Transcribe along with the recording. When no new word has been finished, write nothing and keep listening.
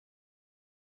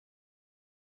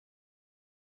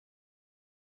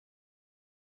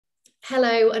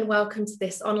Hello and welcome to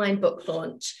this online book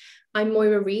launch. I'm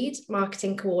Moira Reid,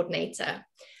 Marketing Coordinator.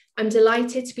 I'm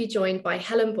delighted to be joined by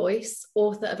Helen Boyce,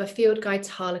 author of A Field Guide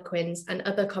to Harlequins and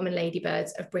Other Common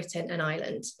Ladybirds of Britain and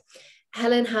Ireland.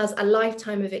 Helen has a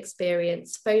lifetime of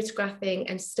experience photographing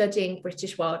and studying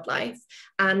British wildlife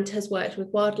and has worked with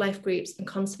wildlife groups and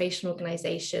conservation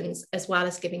organisations, as well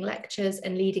as giving lectures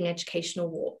and leading educational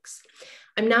walks.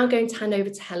 I'm now going to hand over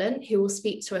to Helen, who will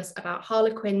speak to us about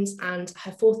Harlequins and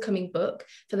her forthcoming book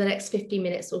for the next 50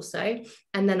 minutes or so,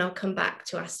 and then I'll come back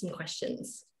to ask some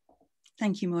questions.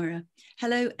 Thank you, Moira.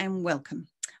 Hello and welcome.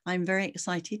 I'm very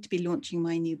excited to be launching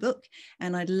my new book,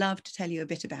 and I'd love to tell you a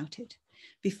bit about it.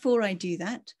 Before I do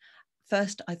that,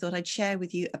 first I thought I'd share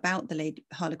with you about the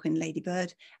Harlequin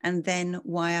ladybird and then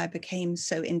why I became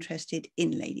so interested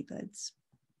in ladybirds.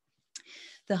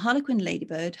 The Harlequin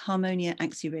ladybird, Harmonia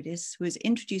axioridis, was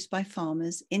introduced by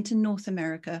farmers into North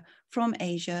America from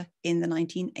Asia in the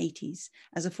 1980s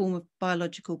as a form of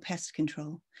biological pest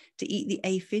control to eat the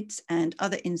aphids and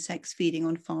other insects feeding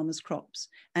on farmers' crops,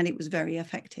 and it was very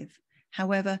effective.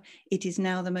 However, it is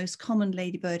now the most common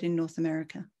ladybird in North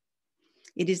America.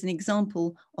 It is an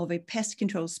example of a pest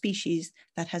control species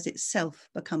that has itself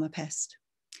become a pest.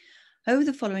 Over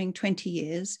the following 20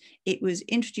 years, it was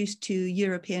introduced to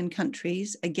European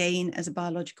countries, again as a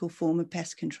biological form of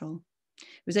pest control.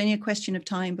 It was only a question of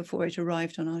time before it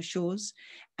arrived on our shores,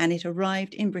 and it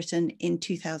arrived in Britain in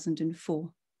 2004.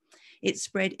 It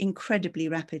spread incredibly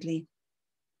rapidly.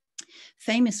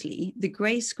 Famously, the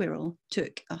grey squirrel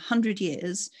took 100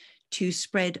 years to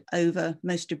spread over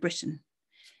most of Britain.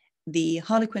 The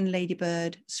Harlequin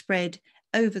ladybird spread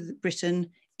over Britain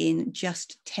in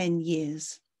just 10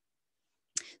 years.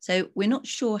 So we're not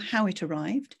sure how it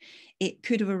arrived. It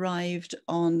could have arrived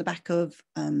on the back of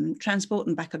transport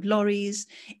and back of lorries.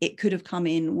 It could have come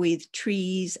in with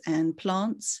trees and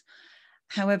plants.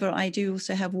 However, I do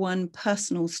also have one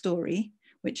personal story,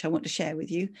 which I want to share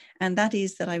with you. And that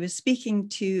is that I was speaking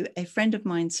to a friend of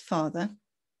mine's father.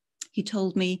 He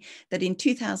told me that in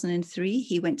 2003,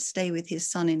 he went to stay with his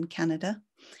son in Canada.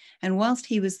 And whilst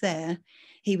he was there,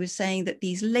 he was saying that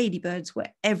these ladybirds were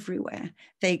everywhere.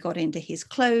 They got into his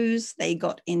clothes, they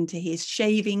got into his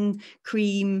shaving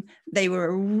cream. They were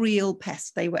a real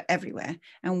pest. They were everywhere.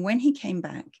 And when he came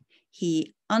back,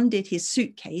 he undid his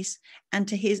suitcase, and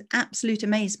to his absolute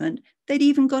amazement, they'd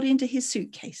even got into his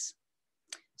suitcase.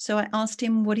 So I asked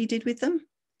him what he did with them.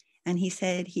 And he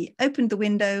said he opened the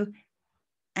window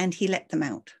and he let them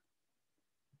out.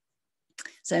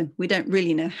 So we don't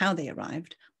really know how they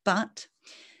arrived, but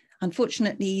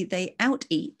unfortunately, they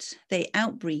out-eat, they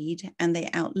outbreed, and they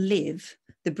outlive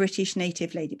the British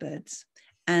native ladybirds.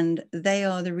 And they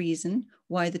are the reason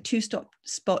why the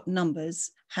two-spot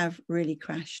numbers have really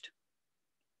crashed.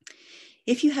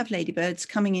 If you have ladybirds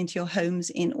coming into your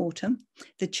homes in autumn,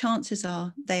 the chances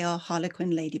are they are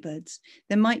Harlequin ladybirds.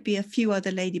 There might be a few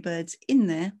other ladybirds in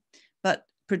there, but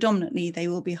predominantly they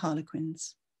will be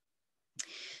Harlequins.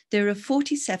 There are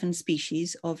 47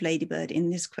 species of ladybird in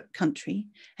this country,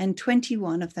 and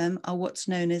 21 of them are what's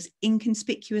known as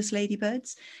inconspicuous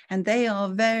ladybirds, and they are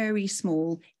very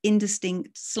small,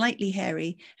 indistinct, slightly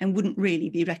hairy, and wouldn't really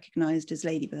be recognized as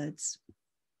ladybirds.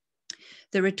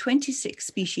 There are 26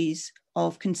 species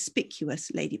of conspicuous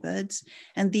ladybirds,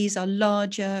 and these are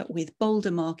larger with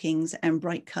bolder markings and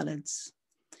bright colors.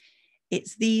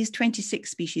 It's these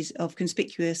 26 species of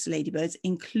conspicuous ladybirds,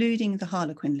 including the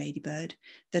Harlequin ladybird,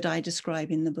 that I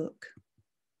describe in the book.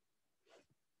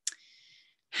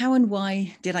 How and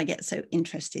why did I get so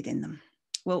interested in them?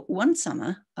 Well, one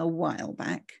summer, a while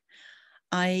back,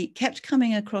 I kept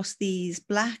coming across these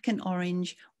black and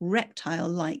orange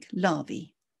reptile-like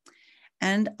larvae.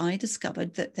 And I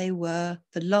discovered that they were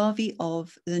the larvae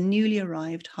of the newly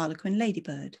arrived Harlequin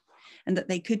ladybird, and that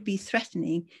they could be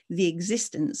threatening the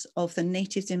existence of the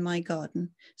natives in my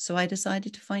garden. So I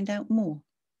decided to find out more.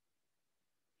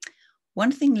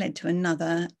 One thing led to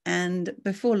another, and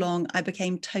before long, I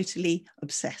became totally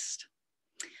obsessed.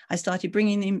 I started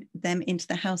bringing them into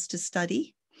the house to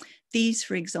study. These,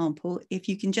 for example, if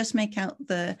you can just make out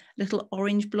the little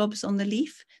orange blobs on the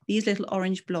leaf, these little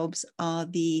orange blobs are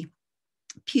the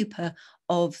pupa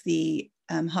of the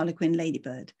Harlequin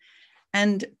ladybird.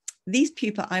 And these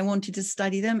pupa, I wanted to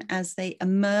study them as they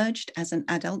emerged as an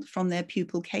adult from their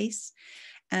pupal case.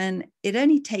 And it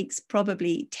only takes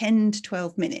probably 10 to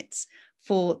 12 minutes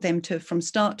for them to, from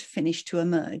start to finish, to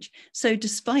emerge. So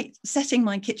despite setting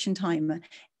my kitchen timer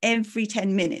every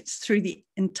 10 minutes through the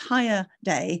entire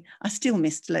day, I still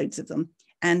missed loads of them.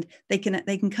 And they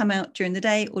can come out during the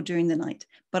day or during the night.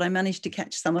 But I managed to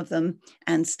catch some of them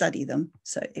and study them.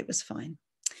 So it was fine.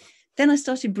 Then I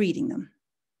started breeding them.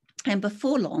 And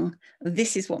before long,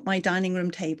 this is what my dining room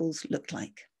tables looked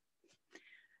like.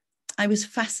 I was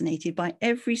fascinated by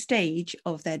every stage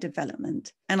of their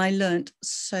development, and I learnt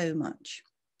so much.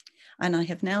 And I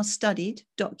have now studied,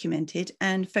 documented,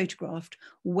 and photographed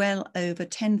well over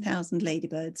 10,000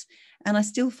 ladybirds, and I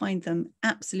still find them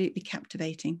absolutely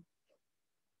captivating.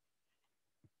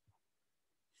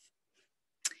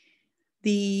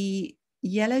 The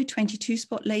yellow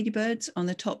 22-spot ladybirds on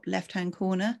the top left-hand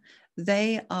corner,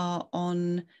 they are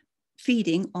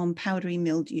feeding on powdery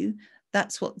mildew.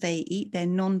 That's what they eat. They're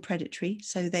non-predatory,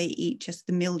 so they eat just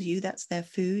the mildew. That's their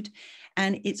food.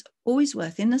 And it's always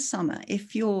worth, in the summer,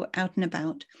 if you're out and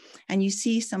about and you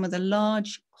see some of the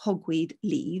large hogweed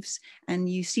leaves and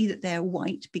you see that they're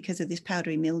white because of this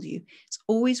powdery mildew, it's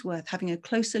always worth having a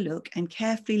closer look and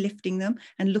carefully lifting them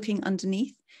and looking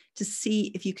underneath to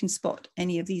see if you can spot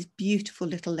any of these beautiful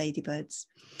little ladybirds.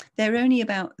 They're only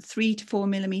about 3 to 4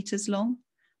 millimeters long,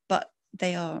 but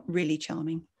they are really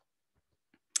charming.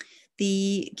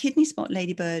 The kidney spot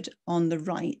ladybird on the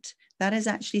right, that is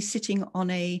actually sitting on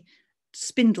a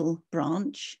spindle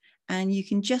branch, and you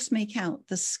can just make out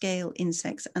the scale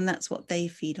insects, and that's what they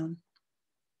feed on.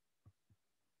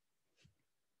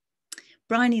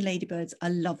 Briny ladybirds are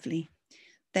lovely.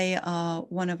 They are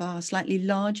one of our slightly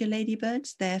larger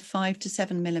ladybirds. They're 5 to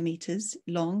 7 millimeters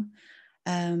long,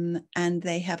 and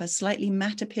they have a slightly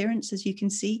matte appearance, as you can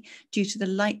see, due to the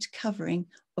light covering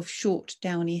of short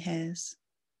downy hairs.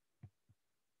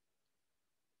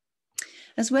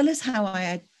 As well as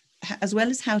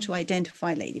how to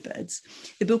identify ladybirds,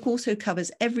 the book also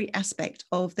covers every aspect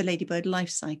of the ladybird life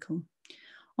cycle.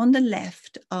 On the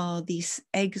left are the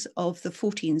eggs of the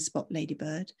 14-spot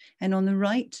ladybird, and on the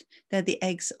right, they're the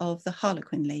eggs of the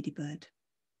Harlequin ladybird.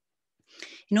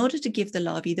 In order to give the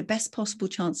larvae the best possible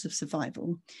chance of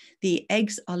survival, the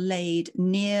eggs are laid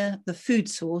near the food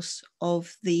source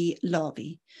of the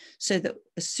larvae, so that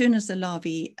as soon as the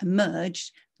larvae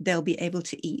emerge, they'll be able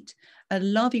to eat. A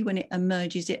larvae, when it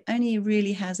emerges, it only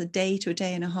really has a day to a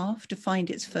day and a half to find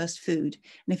its first food.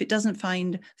 And if it doesn't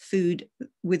find food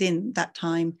within that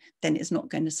time, then it's not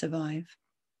going to survive.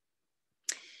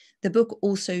 The book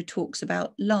also talks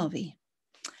about larvae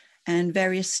and the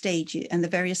various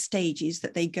stages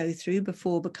that they go through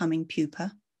before becoming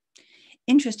pupa.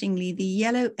 Interestingly, the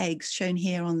yellow eggs shown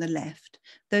here on the left,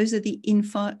 those are the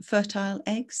infertile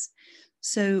eggs.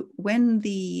 So when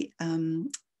the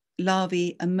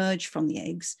larvae emerge from the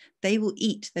eggs, they will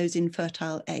eat those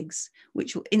infertile eggs,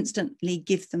 which will instantly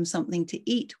give them something to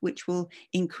eat, which will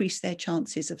increase their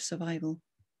chances of survival.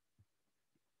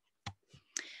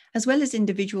 As well as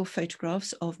individual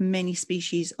photographs of many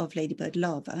species of ladybird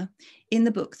larvae, in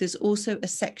the book there's also a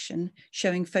section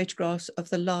showing photographs of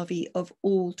the larvae of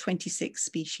all 26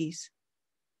 species.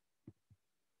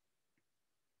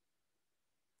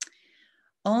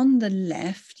 On the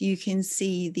left, you can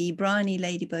see the briny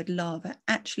ladybird larva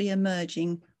actually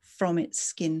emerging from its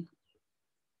skin.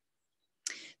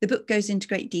 The book goes into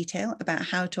great detail about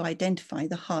how to identify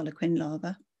the Harlequin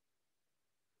larva.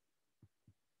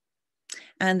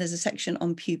 And there's a section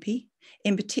on pupae,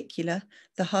 in particular,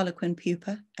 the Harlequin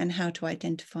pupa and how to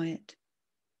identify it.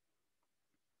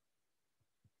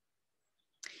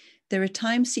 There are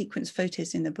time sequence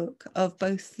photos in the book of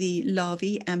both the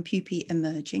larvae and pupae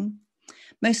emerging.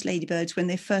 Most ladybirds, when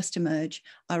they first emerge,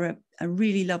 are a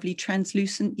really lovely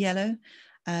translucent yellow.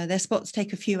 Their spots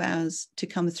take a few hours to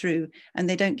come through, and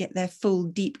they don't get their full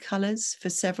deep colours for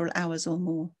several hours or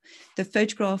more. The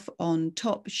photograph on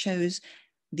top shows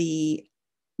the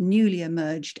newly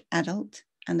emerged adult,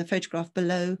 and the photograph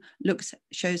below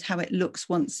shows how it looks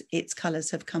once its colours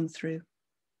have come through.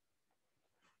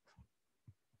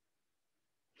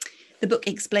 The book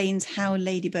explains how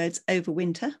ladybirds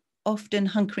overwinter, often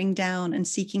hunkering down and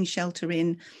seeking shelter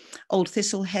in old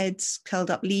thistle heads, curled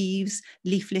up leaves,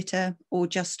 leaf litter, or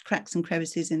just cracks and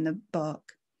crevices in the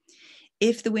bark.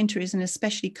 If the winter is an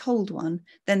especially cold one,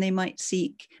 then they might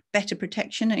seek better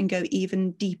protection and go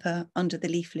even deeper under the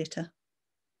leaf litter.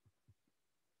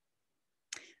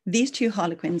 These two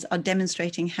harlequins are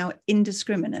demonstrating how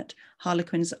indiscriminate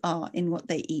harlequins are in what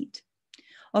they eat.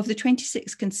 Of the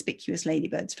 26 conspicuous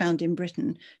ladybirds found in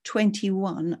Britain,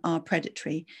 21 are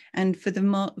predatory, and for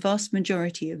the vast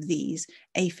majority of these,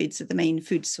 aphids are the main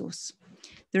food source.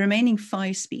 The remaining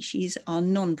 5 species are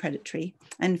non-predatory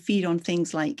and feed on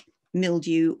things like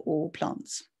mildew or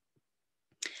plants.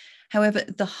 However,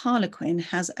 the harlequin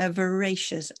has a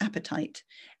voracious appetite,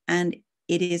 and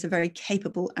it is a very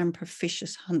capable and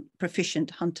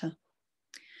proficient hunter.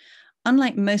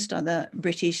 Unlike most other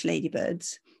British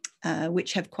ladybirds,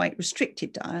 which have quite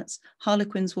restricted diets,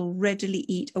 harlequins will readily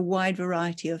eat a wide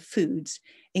variety of foods,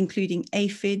 including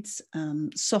aphids,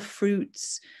 soft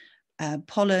fruits,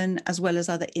 pollen, as well as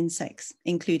other insects,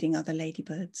 including other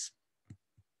ladybirds.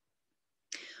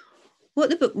 What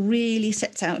the book really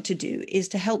sets out to do is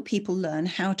to help people learn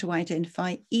how to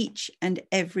identify each and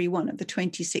every one of the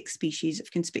 26 species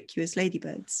of conspicuous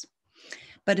ladybirds,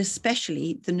 but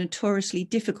especially the notoriously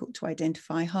difficult to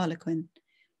identify harlequin.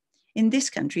 In this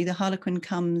country, the harlequin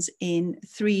comes in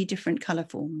 3 different colour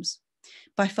forms.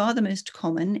 By far the most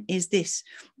common is this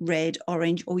red,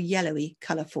 orange or yellowy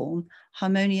colour form,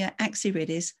 Harmonia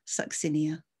axiridis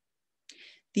succinea.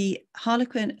 The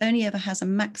harlequin only ever has a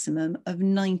maximum of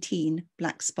 19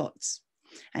 black spots,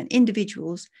 and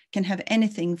individuals can have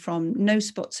anything from no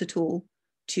spots at all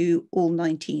to all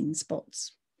 19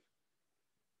 spots.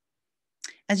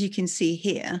 As you can see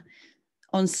here,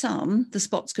 on some, the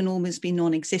spots can almost be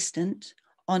non-existent.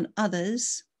 On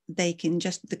others, there can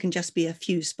just be a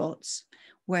few spots,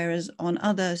 whereas on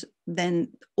others, then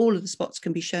all of the spots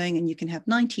can be showing, and you can have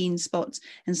 19 spots,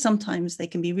 and sometimes they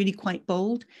can be really quite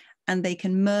bold, and they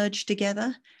can merge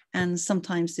together, and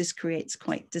sometimes this creates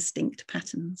quite distinct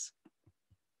patterns.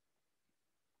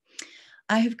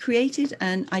 I have created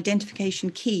an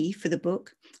identification key for the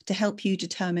book to help you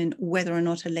determine whether or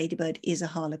not a ladybird is a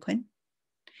harlequin.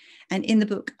 And in the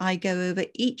book, I go over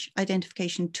each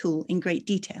identification tool in great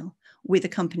detail with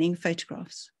accompanying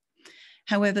photographs.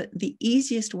 However, the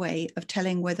easiest way of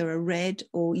telling whether a red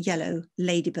or yellow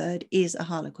ladybird is a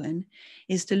harlequin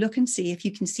is to look and see if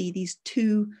you can see these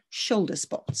 2 shoulder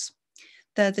spots.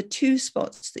 They're the 2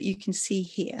 spots that you can see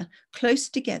here, close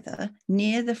together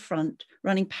near the front,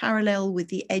 running parallel with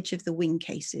the edge of the wing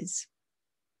cases.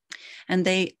 And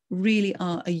they really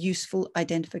are a useful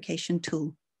identification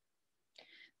tool.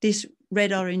 This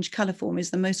red-orange colour form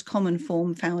is the most common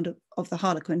form found of the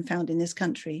harlequin found in this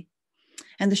country.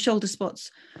 And the shoulder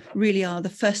spots really are the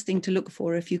first thing to look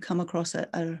for if you come across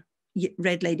a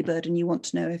red ladybird and you want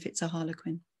to know if it's a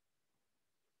harlequin.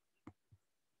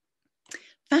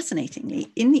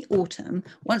 Fascinatingly, in the autumn,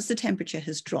 once the temperature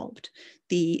has dropped,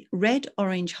 the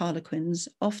red-orange harlequins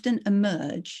often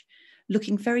emerge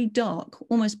looking very dark,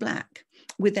 almost black,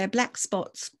 with their black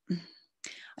spots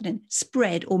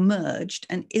spread or merged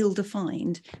and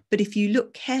ill-defined. But if you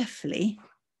look carefully,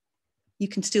 you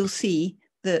can still see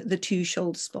the 2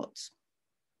 shoulder spots.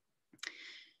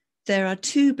 There are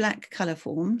 2 black colour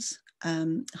forms,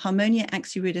 Harmonia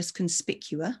axiridis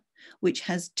conspicua, which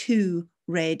has 2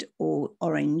 red or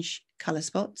orange colour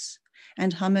spots,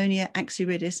 and Harmonia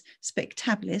axiridis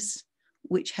spectabilis,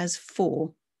 which has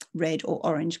 4 red or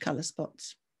orange colour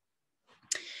spots.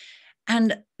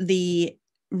 And the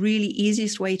really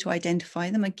easiest way to identify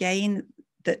them, again,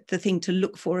 the thing to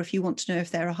look for if you want to know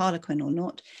if they're a harlequin or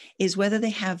not, is whether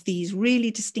they have these really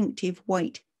distinctive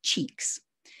white cheeks.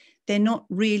 They're not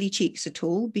really cheeks at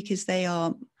all, because they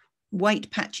are white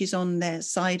patches on their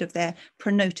side of their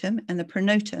pronotum, and the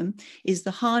pronotum is the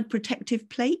hard protective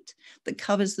plate that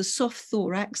covers the soft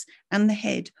thorax and the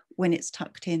head when it's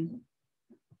tucked in.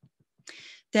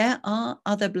 There are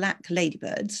other black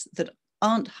ladybirds that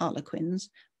aren't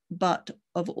harlequins, but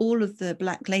of all of the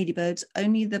black ladybirds,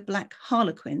 only the black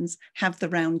harlequins have the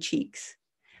round cheeks.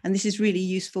 And this is really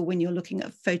useful when you're looking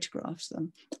at photographs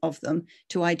of them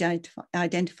to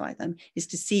identify them, is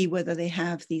to see whether they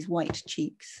have these white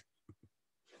cheeks.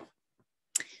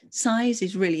 Size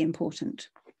is really important.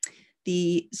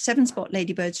 The 7-spot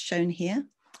ladybirds shown here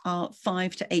are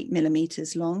 5 to 8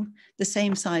 millimeters long, the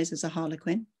same size as a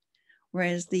harlequin,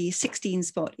 whereas the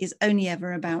 16-spot is only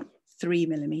ever about 3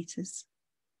 millimeters.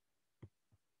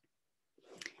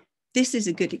 This is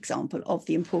a good example of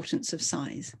the importance of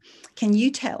size. Can you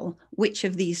tell which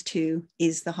of these 2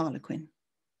 is the harlequin?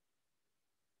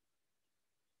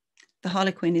 The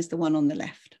harlequin is the one on the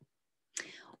left.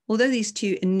 Although these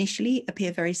 2 initially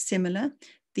appear very similar,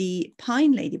 the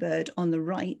pine ladybird on the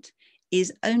right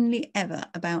is only ever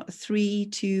about 3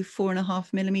 to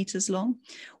 4.5 millimeters long,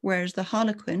 whereas the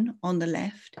harlequin on the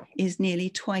left is nearly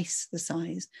twice the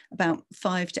size, about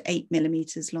 5 to 8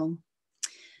 millimeters long.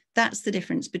 That's the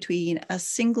difference between a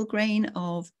single grain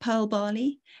of pearl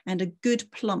barley and a good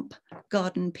plump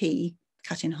garden pea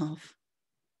cut in half.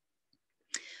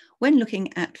 When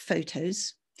looking at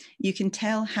photos, you can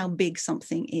tell how big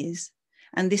something is.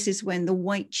 And this is when the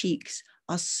white cheeks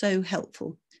are so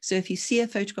helpful. So if you see a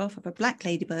photograph of a black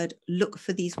ladybird, look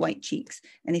for these white cheeks.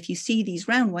 And if you see these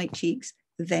round white cheeks,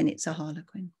 then it's a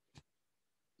harlequin.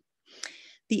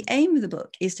 The aim of the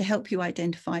book is to help you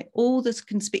identify all the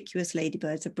conspicuous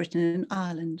ladybirds of Britain and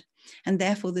Ireland, and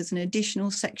therefore there's an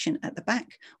additional section at the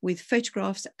back with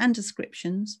photographs and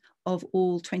descriptions of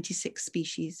all 26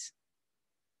 species.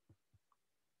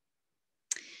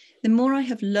 The more I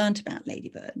have learnt about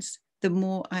ladybirds, the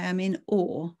more I am in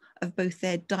awe of both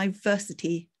their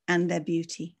diversity and their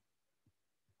beauty.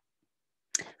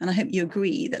 And I hope you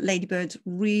agree that ladybirds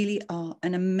really are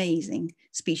an amazing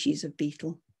species of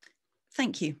beetle.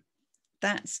 Thank you.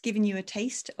 That's given you a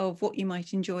taste of what you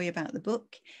might enjoy about the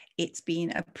book. It's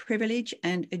been a privilege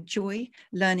and a joy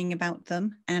learning about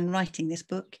them and writing this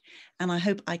book. And I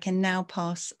hope I can now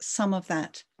pass some of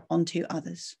that on to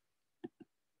others.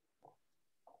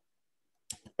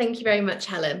 Thank you very much,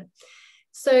 Helen.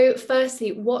 So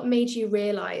firstly, what made you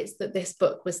realise that this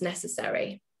book was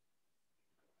necessary?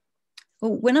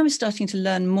 Well, when I was starting to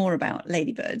learn more about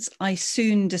ladybirds, I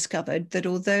soon discovered that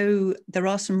although there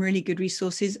are some really good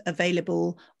resources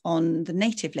available on the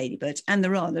native ladybirds, and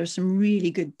there are some really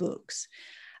good books,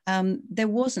 there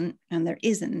wasn't, and there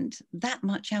isn't, that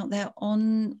much out there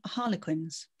on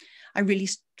harlequins. I really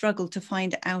struggled to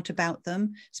find out about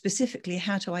them, specifically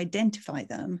how to identify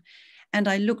them. And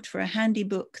I looked for a handy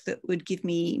book that would give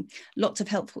me lots of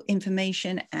helpful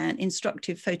information and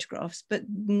instructive photographs, but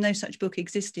no such book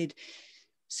existed.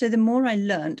 So the more I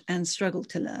learned and struggled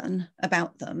to learn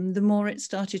about them, the more it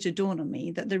started to dawn on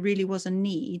me that there really was a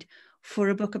need for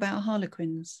a book about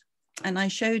harlequins. And I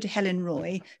showed Helen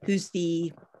Roy, who's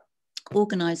the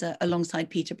organiser alongside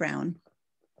Peter Brown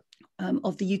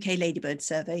of the UK Ladybird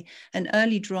Survey, an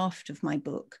early draft of my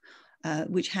book,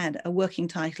 which had a working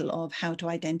title of How to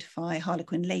Identify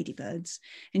Harlequin Ladybirds.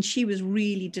 And she was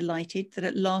really delighted that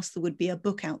at last there would be a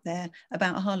book out there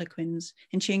about harlequins,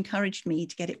 and she encouraged me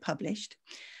to get it published.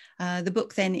 The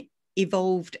book then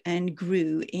evolved and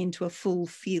grew into a full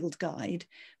field guide.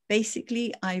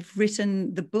 Basically, I've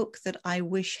written the book that I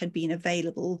wish had been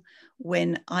available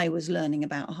when I was learning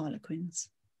about harlequins.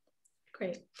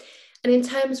 Great. And in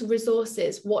terms of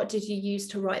resources, what did you use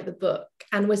to write the book?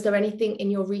 And was there anything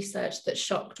in your research that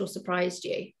shocked or surprised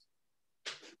you?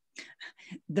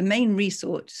 The main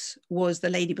resource was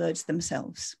the ladybirds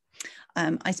themselves.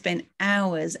 I spent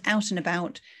hours out and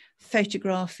about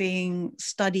photographing,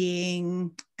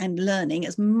 studying, and learning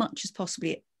as much as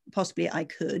possibly I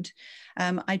could.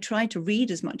 I tried to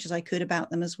read as much as I could about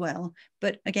them as well.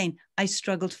 But again, I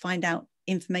struggled to find out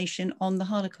information on the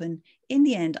harlequin. In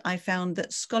the end, I found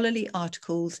that scholarly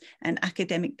articles and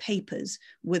academic papers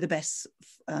were the best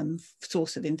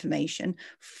source of information,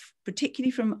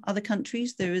 particularly from other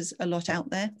countries. There is a lot out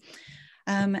there.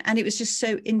 And it was just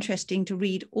so interesting to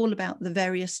read all about the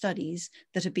various studies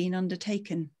that have been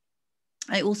undertaken.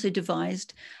 I also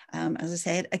devised, as I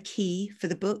said, a key for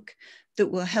the book that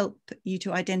will help you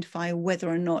to identify whether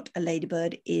or not a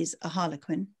ladybird is a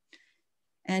harlequin.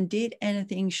 And did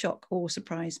anything shock or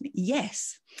surprise me?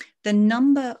 Yes, the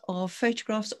number of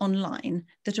photographs online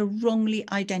that are wrongly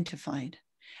identified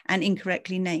and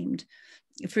incorrectly named.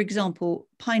 For example,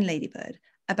 pine ladybird,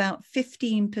 about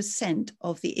 15%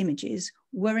 of the images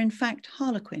were in fact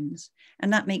harlequins,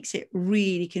 and that makes it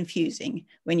really confusing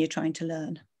when you're trying to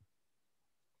learn.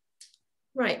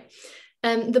 Right.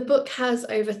 The book has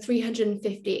over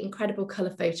 350 incredible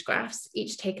colour photographs,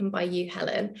 each taken by you,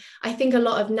 Helen. I think a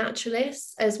lot of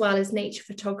naturalists, as well as nature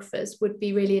photographers, would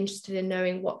be really interested in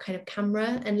knowing what kind of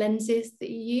camera and lenses that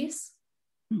you use.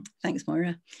 Thanks,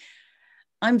 Moira.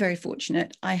 I'm very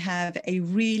fortunate. I have a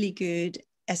really good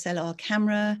SLR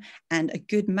camera and a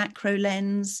good macro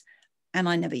lens, and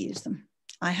I never use them.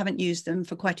 I haven't used them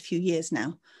for quite a few years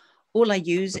now. All I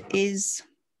use is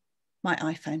my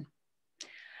iPhone.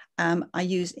 I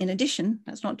use, in addition,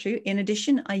 that's not true, in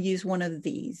addition, I use one of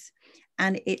these,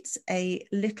 and it's a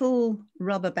little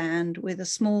rubber band with a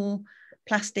small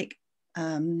plastic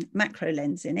macro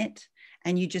lens in it,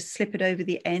 and you just slip it over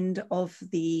the end of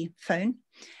the phone,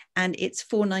 and it's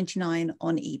 $4.99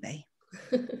 on eBay.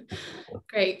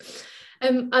 Great.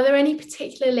 Are there any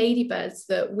particular ladybirds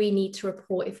that we need to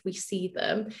report if we see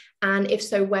them? And if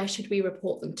so, where should we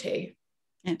report them to?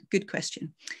 Yeah, good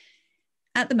question.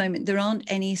 At the moment, there aren't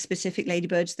any specific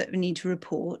ladybirds that we need to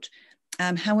report.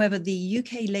 However, the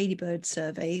UK Ladybird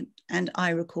Survey and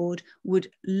iRecord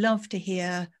would love to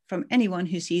hear from anyone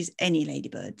who sees any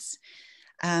ladybirds.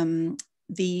 The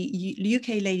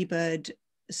UK Ladybird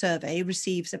Survey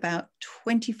receives about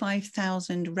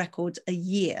 25,000 records a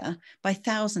year by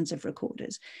thousands of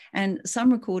recorders, and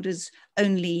some recorders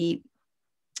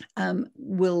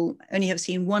will only have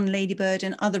seen one ladybird,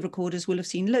 and other recorders will have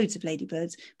seen loads of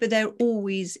ladybirds, but they're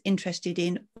always interested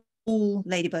in all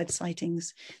ladybird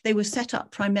sightings. They were set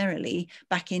up primarily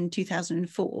back in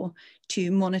 2004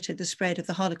 to monitor the spread of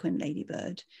the Harlequin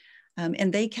ladybird.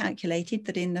 And they calculated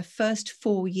that in the first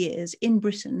 4 years in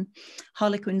Britain,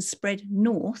 Harlequins spread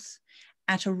north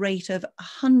at a rate of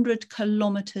 100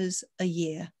 kilometres a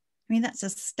year. I mean, that's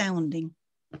astounding.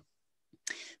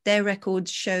 Their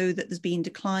records show that there's been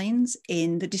declines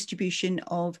in the distribution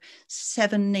of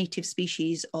 7 native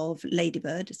species of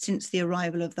ladybird since the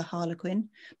arrival of the Harlequin,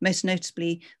 most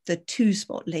notably the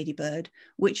 2-spot ladybird,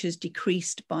 which has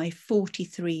decreased by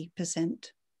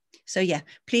 43%. So yeah,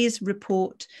 please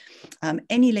report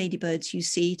any ladybirds you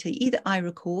see to either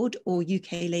iRecord or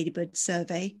UK Ladybird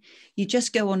Survey. You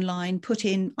just go online, put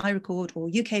in iRecord or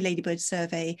UK Ladybird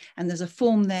Survey, and there's a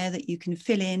form there that you can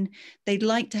fill in. They'd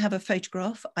like to have a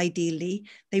photograph, ideally.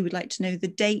 They would like to know the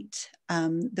date,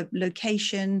 the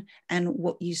location, and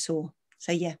what you saw.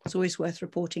 So yeah, it's always worth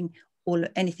reporting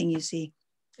anything you see.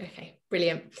 Okay,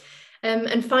 brilliant.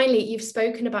 And finally, you've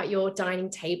spoken about your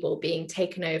dining table being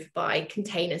taken over by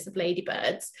containers of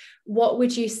ladybirds. What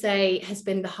would you say has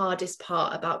been the hardest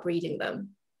part about breeding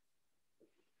them?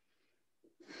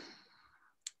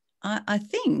 I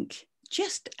think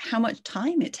just how much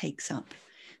time it takes up.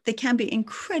 They can be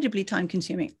incredibly time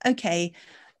consuming. Okay,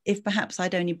 if perhaps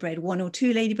I'd only bred 1 or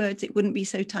 2 ladybirds, it wouldn't be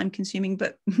so time consuming,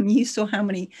 but you saw how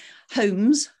many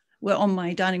homes were on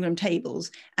my dining room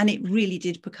tables, and it really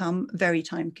did become very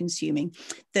time consuming.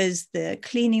 There's the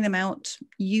cleaning them out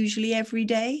usually every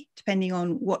day, depending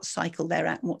on what cycle they're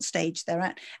at, what stage they're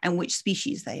at, and which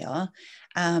species they are,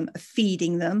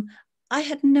 feeding them. I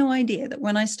had no idea that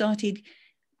when I started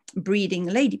breeding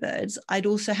ladybirds, I'd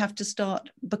also have to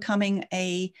start becoming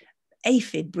an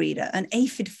aphid breeder, an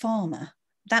aphid farmer.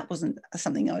 That wasn't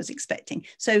something I was expecting.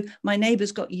 So my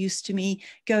neighbours got used to me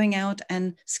going out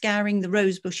and scouring the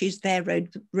rose bushes, their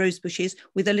rose bushes,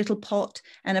 with a little pot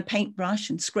and a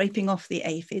paintbrush and scraping off the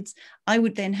aphids. I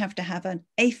would then have to have an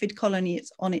aphid colony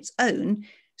on its own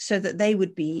so that they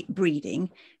would be breeding,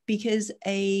 because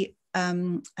a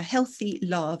healthy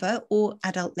larva or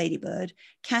adult ladybird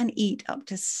can eat up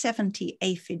to 70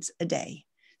 aphids a day.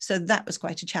 So that was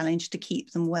quite a challenge to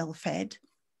keep them well fed.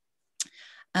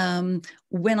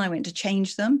 When I went to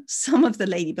change them, some of the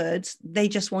ladybirds, they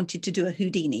just wanted to do a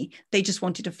Houdini. They just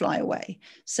wanted to fly away.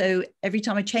 So every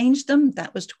time I changed them,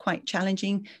 that was quite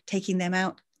challenging, taking them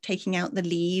out, taking out the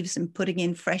leaves and putting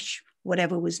in fresh,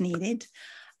 whatever was needed.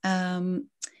 The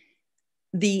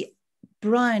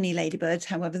Bryony ladybirds,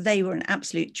 however, they were an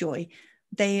absolute joy.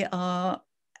 They are,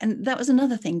 and that was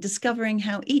another thing, discovering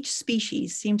how each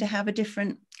species seemed to have a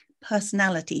different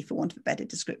personality, for want of a better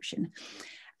description.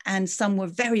 And some were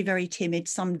very, very timid.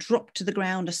 Some dropped to the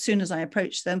ground as soon as I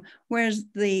approached them. Whereas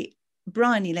the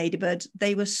Bryony ladybirds,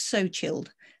 they were so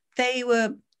chilled. They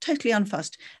were totally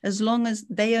unfussed, as long as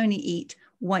they only eat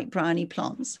white bryony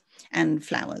plants and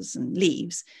flowers and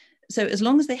leaves. So as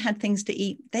long as they had things to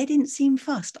eat, they didn't seem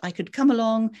fussed. I could come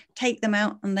along, take them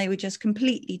out, and they were just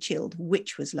completely chilled,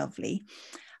 which was lovely.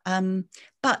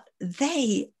 But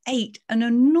they ate an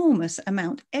enormous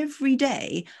amount every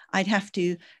day. I'd have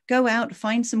to go out,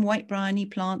 find some white bryony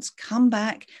plants, come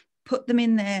back, put them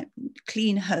in their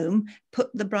clean home, put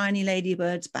the Bryony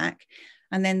ladybirds back.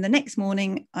 And then the next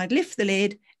morning I'd lift the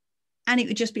lid and it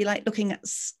would just be like looking at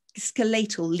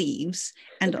skeletal leaves,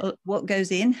 and what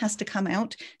goes in has to come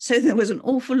out. So there was an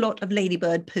awful lot of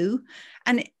ladybird poo.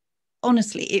 And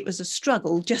honestly, it was a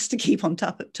struggle just to keep on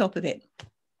top of it.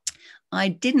 I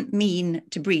didn't mean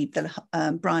to breed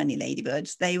the Bryony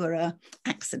ladybirds. They were an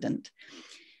accident.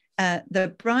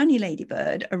 The Bryony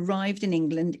ladybird arrived in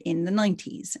England in the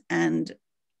 90s, and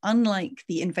unlike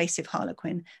the invasive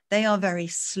Harlequin, they are very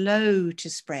slow to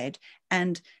spread,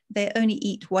 and they only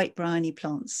eat white bryony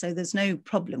plants, so there's no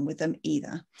problem with them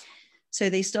either. So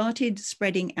they started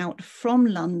spreading out from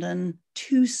London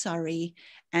to Surrey,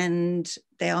 and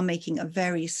they are making a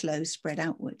very slow spread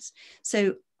outwards.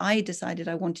 So I decided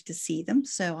I wanted to see them.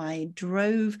 So I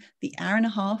drove the hour and a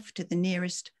half to the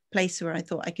nearest place where I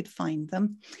thought I could find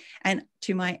them. And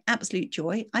to my absolute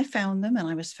joy, I found them and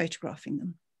I was photographing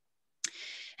them.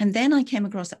 And then I came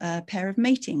across a pair of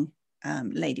mating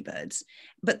ladybirds,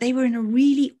 but they were in a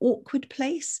really awkward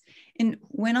place. And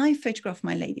when I photograph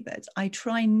my ladybirds, I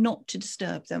try not to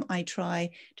disturb them. I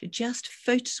try to just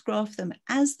photograph them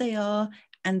as they are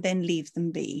and then leave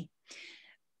them be.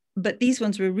 But these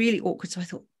ones were really awkward. So I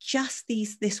thought, just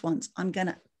this ones, I'm going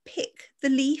to pick the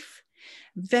leaf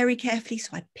very carefully.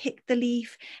 So I picked the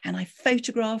leaf and I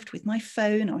photographed with my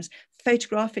phone. I was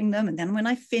photographing them. And then when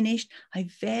I finished, I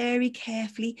very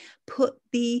carefully put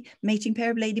the mating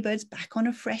pair of ladybirds back on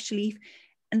a fresh leaf.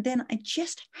 And then I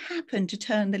just happened to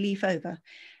turn the leaf over.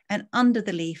 and under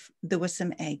the leaf, there were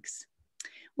some eggs.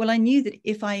 Well, I knew that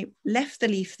if I left the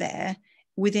leaf there,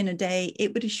 within a day,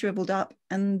 it would have shriveled up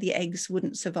and the eggs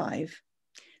wouldn't survive.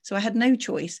 So I had no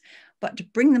choice but to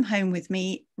bring them home with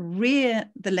me, rear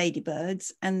the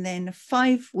ladybirds, and then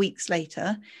 5 weeks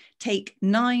later, take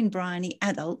 9 Bryony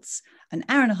adults, an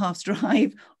hour and a half's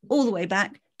drive all the way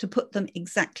back to put them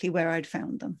exactly where I'd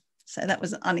found them. So that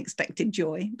was an unexpected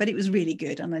joy, but it was really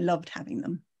good and I loved having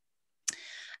them.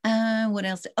 What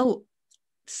else? Oh,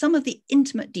 some of the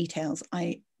intimate details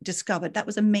I discovered, that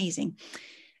was amazing.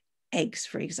 Eggs,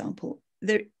 for example.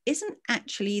 There isn't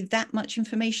actually that much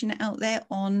information out there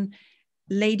on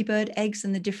ladybird eggs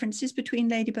and the differences between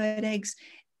ladybird eggs.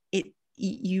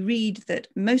 You read that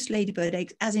most ladybird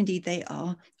eggs, as indeed they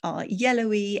are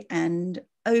yellowy and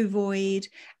ovoid,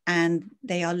 and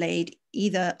they are laid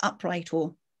either upright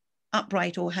or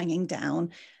hanging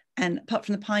down, and apart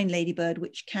from the pine ladybird,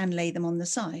 which can lay them on the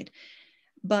side.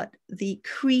 But the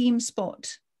cream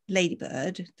spot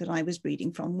ladybird that I was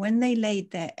breeding from, when they laid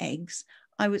their eggs,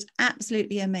 I was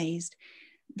absolutely amazed.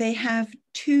 They have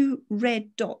 2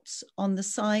 red dots on the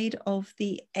side of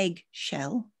the egg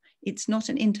shell. It's not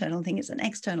an internal thing, it's an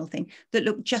external thing that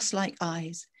look just like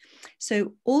eyes.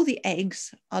 So all the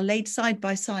eggs are laid side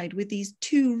by side with these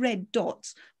 2 red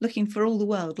dots looking for all the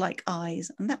world like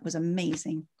eyes. And that was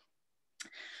amazing.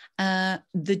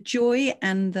 The joy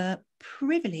and the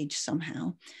privilege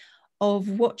somehow of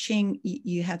watching,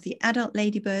 you have the adult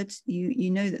ladybirds, you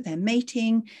know that they're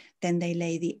mating, then they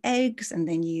lay the eggs, and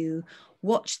then you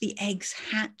watch the eggs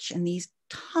hatch and these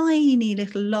tiny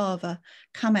little larvae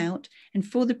come out. And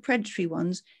for the predatory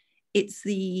ones, it's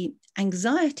the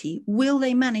anxiety, will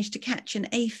they manage to catch an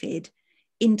aphid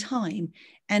in time?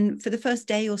 And for the first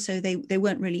day or so, they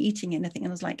weren't really eating anything.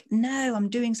 And I was like, no, I'm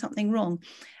doing something wrong.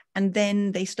 And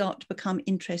then they start to become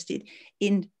interested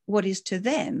in what is to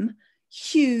them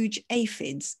huge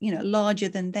aphids, larger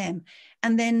than them.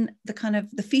 And then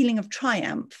the feeling of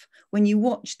triumph when you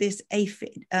watch this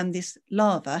aphid, this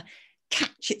larva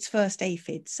catch its first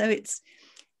aphid. So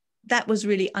that was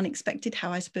really unexpected,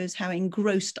 how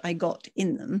engrossed I got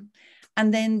in them.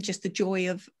 And then just the joy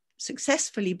of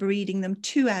successfully breeding them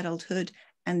to adulthood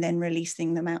and then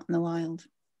releasing them out in the wild.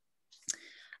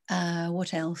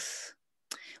 What else?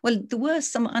 Well, there were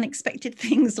some unexpected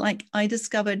things, like I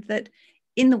discovered that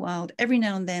in the wild, every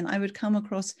now and then I would come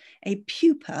across a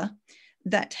pupa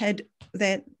that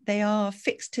they are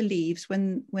fixed to leaves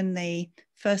when they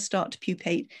first start to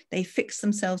pupate. They fix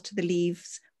themselves to the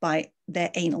leaves by their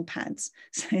anal pads.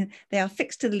 So they are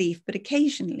fixed to the leaf, but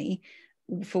occasionally,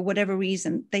 for whatever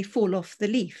reason, they fall off the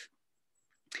leaf.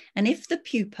 And if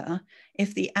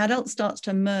the adult starts to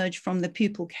emerge from the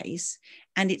pupal case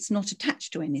and it's not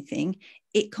attached to anything,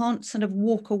 it can't sort of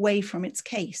walk away from its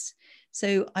case.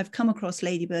 So I've come across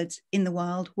ladybirds in the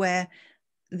wild where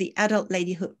the adult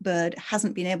ladybird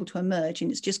hasn't been able to emerge and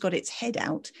it's just got its head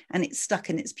out and it's stuck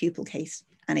in its pupal case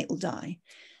and it will die.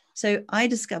 So I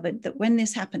discovered that when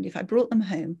this happened, if I brought them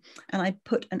home and I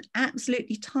put an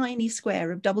absolutely tiny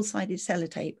square of double-sided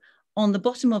sellotape on the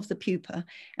bottom of the pupa,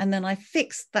 and then I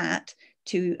fixed that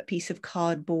to a piece of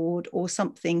cardboard or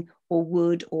something, or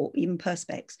wood, or even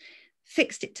perspex,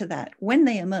 fixed it to that. When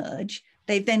they emerge,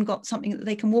 they've then got something that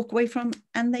they can walk away from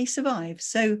and they survive.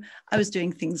 So I was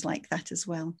doing things like that as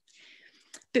well.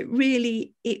 But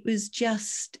really, it was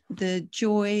just the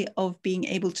joy of being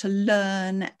able to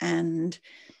learn and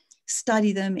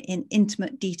study them in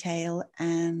intimate detail.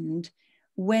 And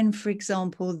when, for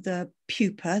example, the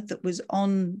pupa that was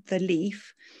on the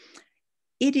leaf,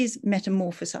 it is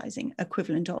metamorphosizing,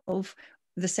 equivalent of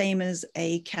the same as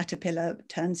a caterpillar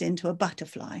turns into a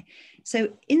butterfly. So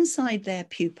inside their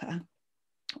pupa,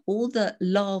 all the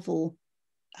larval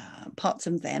parts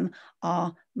of them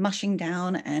are mushing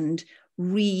down and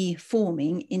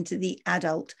reforming into the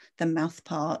adult, the mouth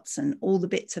parts and all the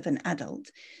bits of an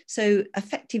adult. So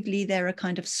effectively, they're a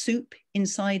kind of soup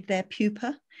inside their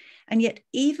pupa. And yet,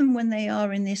 even when they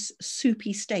are in this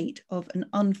soupy state of an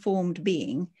unformed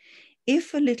being,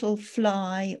 if a little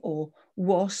fly or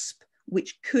wasp,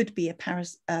 which could be a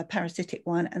parasitic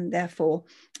one and therefore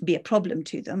be a problem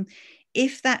to them,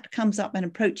 if that comes up and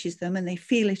approaches them and they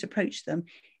feel it approach them,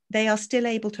 they are still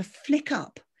able to flick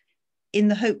up in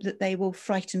the hope that they will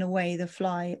frighten away the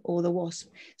fly or the wasp.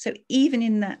 So even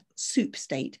in that soup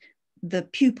state, the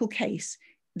pupal case,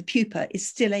 the pupa is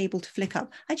still able to flick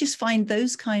up. I just find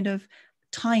those kind of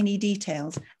tiny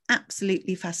details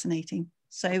absolutely fascinating.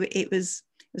 So it was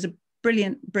a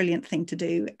brilliant thing to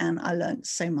do, and I learned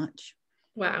so much.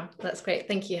 Wow, that's great.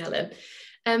 Thank you, Helen.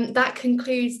 That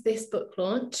concludes this book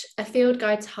launch. A Field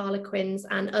Guide to Harlequins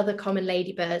and Other Common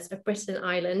Ladybirds of Britain and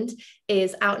Ireland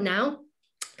is out now.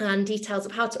 And details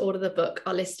of how to order the book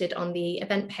are listed on the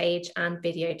event page and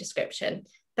video description.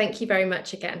 Thank you very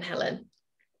much again, Helen.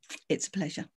 It's a pleasure.